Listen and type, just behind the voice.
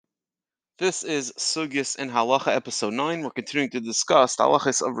This is Sugis in Halacha episode 9. We're continuing to discuss the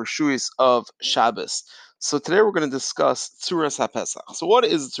halachas of Rishuyis of Shabbos. So today we're going to discuss Tzuras HaPesach. So what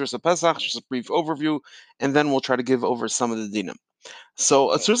is Tzuras HaPesach? Just a brief overview, and then we'll try to give over some of the dinim.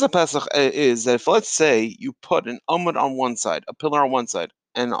 So a Tzuras HaPesach is that if, let's say, you put an amud on one side, a pillar on one side,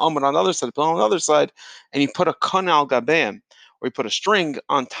 and an amud on the other side, a pillar on the other side, and you put a kana al gabeim, or you put a string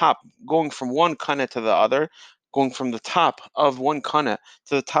on top, going from one kana to the other, going from the top of one kana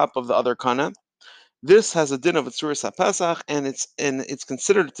to the top of the other kana. This has a din of a Tzuras HaPesach, and it's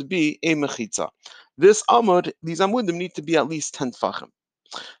considered to be a mechitza. These amudim need to be at least 10 tfachim.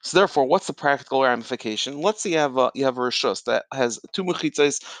 So therefore, what's the practical ramification? Let's say you have a rishus that has two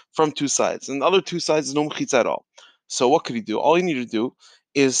mechitzas from two sides, and the other two sides is no mechitza at all. So what could you do? All you need to do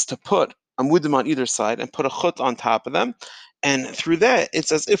is to put amudim on either side and put a chut on top of them, and through that,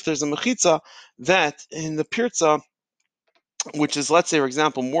 it's as if there's a mechitza that in the pirza, which is, let's say, for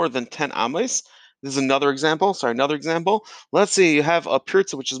example, more than 10 ames. This is another example. Let's say you have a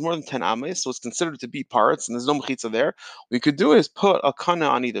pirza which is more than 10 ames, so it's considered to be parts, and there's no mechitza there. What you could do is put a kana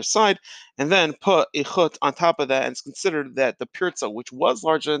on either side, and then put a chut on top of that, and it's considered that the pirza, which was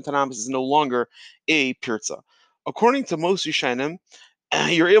larger than 10 ames, is no longer a pirza. According to most Rishonim,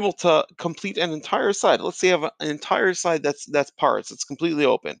 you're able to complete an entire side. Let's say you have an entire side that's parts. It's completely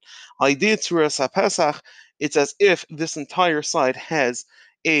open. Idea Tzuras HaPesach, it's as if this entire side has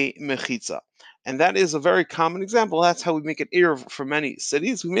a mechitza. And that is a very common example. That's how we make it erev for many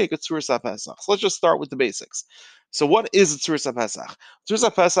cities. We make a Tzuras HaPesach. So let's just start with the basics. So what is a Tzuras HaPesach? Tzuras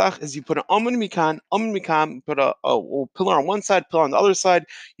HaPesach is you put an mikan, put a pillar on one side, pillar on the other side.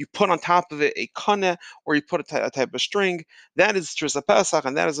 You put on top of it a kana, or you put a type of string. That is Tzuras HaPesach,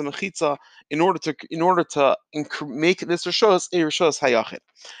 and that is a mechitza in order to make this rishos a rishos hayachid.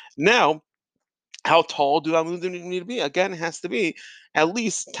 Now, how tall do amudim need to be? Again, it has to be at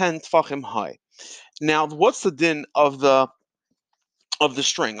least 10 tfachim high. Now, what's the din of the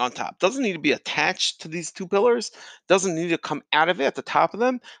string on top? Doesn't need to be attached to these two pillars, doesn't need to come out of it at the top of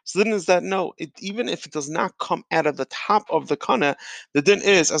them. So then is that no, even if it does not come out of the top of the kana, the din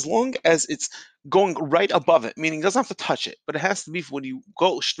is as long as it's going right above it, meaning it doesn't have to touch it, but it has to be when you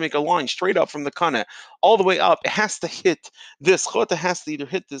go to make a line straight up from the kana all the way up, it has to hit this chut, it has to either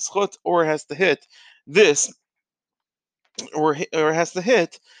hit this chut or it has to hit this or it has to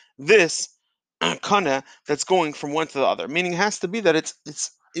hit this kana that's going from one to the other. Meaning it has to be that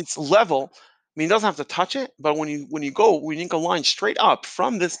it's level. I mean, it doesn't have to touch it, but when you make a line straight up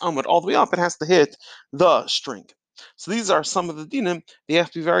from this amud all the way up, it has to hit the string. So these are some of the dinim. They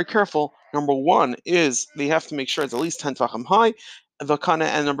have to be very careful. Number one is they have to make sure it's at least 10 tvachim high, the kana,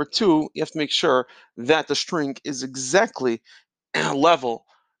 and number two, you have to make sure that the string is exactly level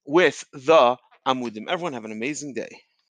with the amudim. Everyone have an amazing day.